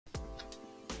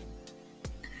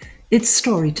It's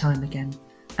story time again,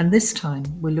 and this time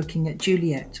we're looking at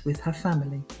Juliet with her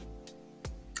family.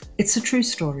 It's a true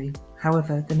story,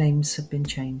 however, the names have been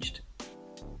changed.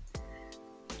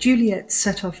 Juliet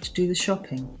set off to do the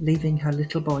shopping, leaving her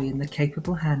little boy in the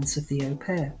capable hands of the au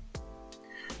pair.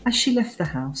 As she left the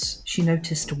house, she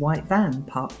noticed a white van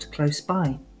parked close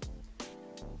by.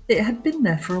 It had been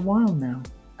there for a while now,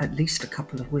 at least a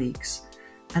couple of weeks,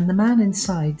 and the man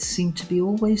inside seemed to be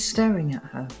always staring at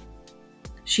her.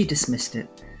 She dismissed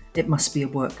it. It must be a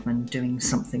workman doing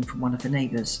something for one of the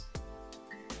neighbours.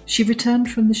 She returned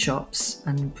from the shops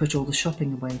and put all the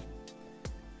shopping away.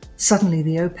 Suddenly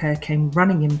the au pair came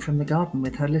running in from the garden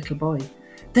with her little boy.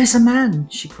 "There's a man!"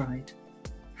 she cried.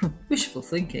 "Wishful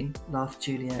thinking," laughed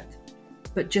Juliet.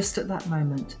 But just at that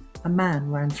moment, a man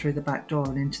ran through the back door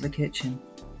and into the kitchen.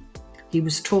 He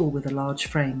was tall with a large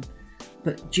frame,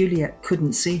 but Juliet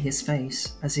couldn't see his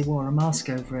face as he wore a mask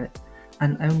over it,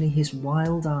 and only his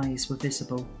wild eyes were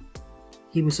visible.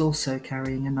 He was also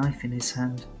carrying a knife in his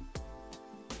hand.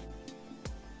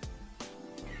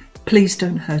 "Please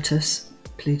don't hurt us,"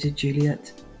 pleaded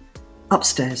Juliet.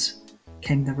 "Upstairs,"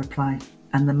 came the reply,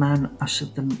 and the man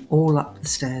ushered them all up the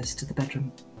stairs to the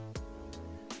bedroom.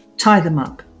 "Tie them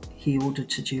up," he ordered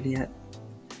to Juliet.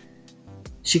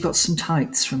 She got some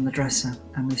tights from the dresser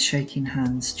and with shaking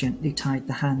hands gently tied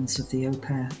the hands of the au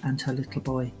pair and her little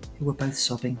boy, who were both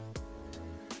sobbing.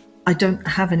 "I don't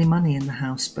have any money in the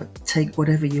house, but take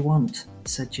whatever you want,"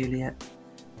 said Juliet.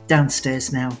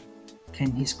 "Downstairs now,"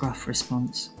 came his gruff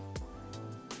response.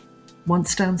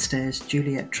 Once downstairs,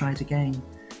 Juliet tried again.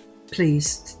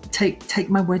 "Please, take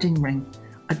my wedding ring."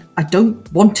 I don't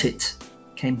want it,"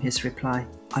 came his reply.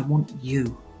 "I want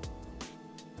you."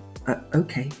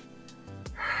 Okay."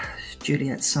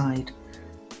 Juliet sighed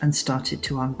and started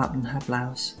to unbutton her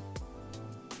blouse.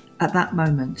 At that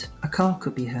moment, a car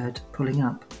could be heard pulling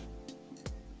up.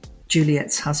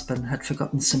 Juliet's husband had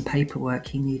forgotten some paperwork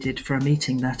he needed for a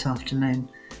meeting that afternoon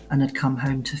and had come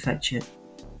home to fetch it.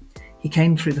 He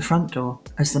came through the front door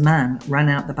as the man ran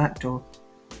out the back door.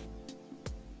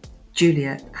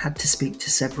 Juliet had to speak to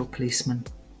several policemen.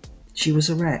 She was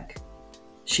a wreck.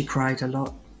 She cried a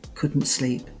lot, couldn't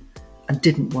sleep, and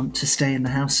didn't want to stay in the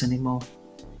house anymore.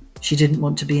 She didn't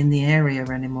want to be in the area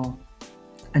anymore,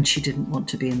 and she didn't want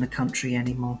to be in the country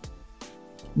anymore.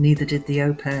 Neither did the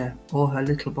au pair or her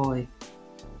little boy.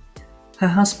 Her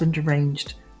husband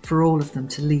arranged for all of them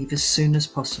to leave as soon as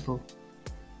possible.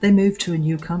 They moved to a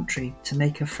new country to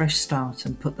make a fresh start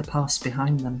and put the past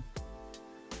behind them.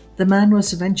 The man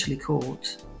was eventually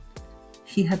caught.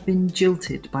 He had been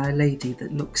jilted by a lady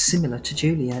that looked similar to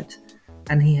Juliet,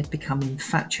 and he had become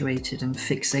infatuated and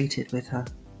fixated with her.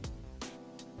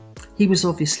 He was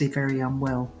obviously very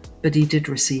unwell, but he did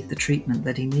receive the treatment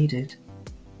that he needed.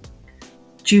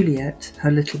 Juliet,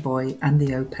 her little boy, and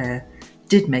the au pair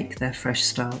did make their fresh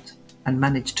start and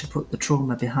managed to put the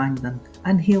trauma behind them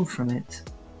and heal from it.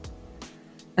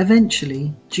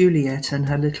 Eventually, Juliet and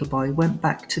her little boy went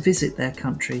back to visit their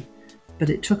country, but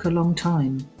it took a long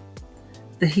time.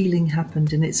 The healing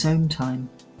happened in its own time,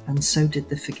 and so did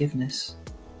the forgiveness.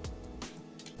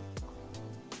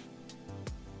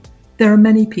 There are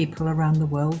many people around the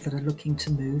world that are looking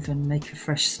to move and make a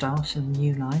fresh start and a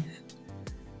new life.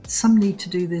 Some need to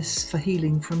do this for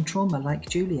healing from trauma like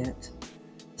Juliet.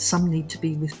 Some need to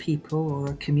be with people or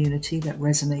a community that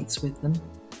resonates with them.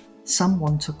 Some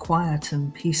want a quiet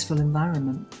and peaceful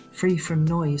environment, free from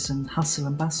noise and hustle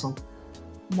and bustle,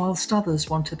 whilst others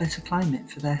want a better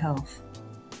climate for their health.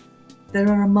 There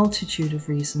are a multitude of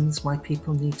reasons why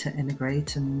people need to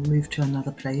emigrate and move to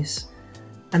another place,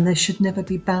 and there should never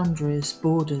be boundaries,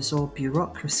 borders, or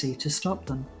bureaucracy to stop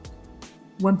them.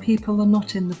 When people are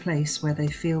not in the place where they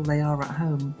feel they are at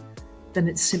home, then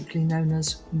it's simply known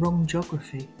as wrong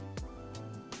geography.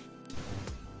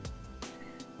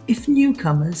 If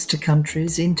newcomers to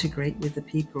countries integrate with the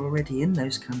people already in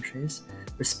those countries,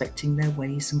 respecting their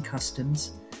ways and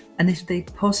customs, and if they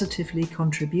positively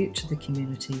contribute to the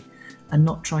community and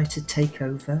not try to take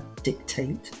over,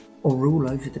 dictate, or rule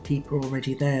over the people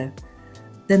already there,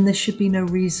 then there should be no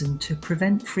reason to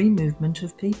prevent free movement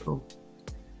of people.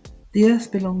 The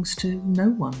earth belongs to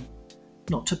no one,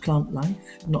 not to plant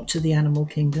life, not to the animal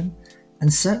kingdom,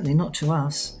 and certainly not to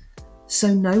us.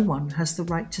 So no one has the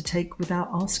right to take without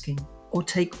asking or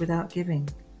take without giving.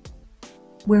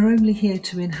 We're only here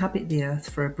to inhabit the earth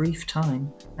for a brief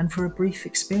time and for a brief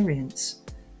experience.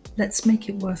 Let's make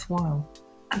it worthwhile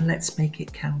and let's make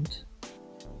it count.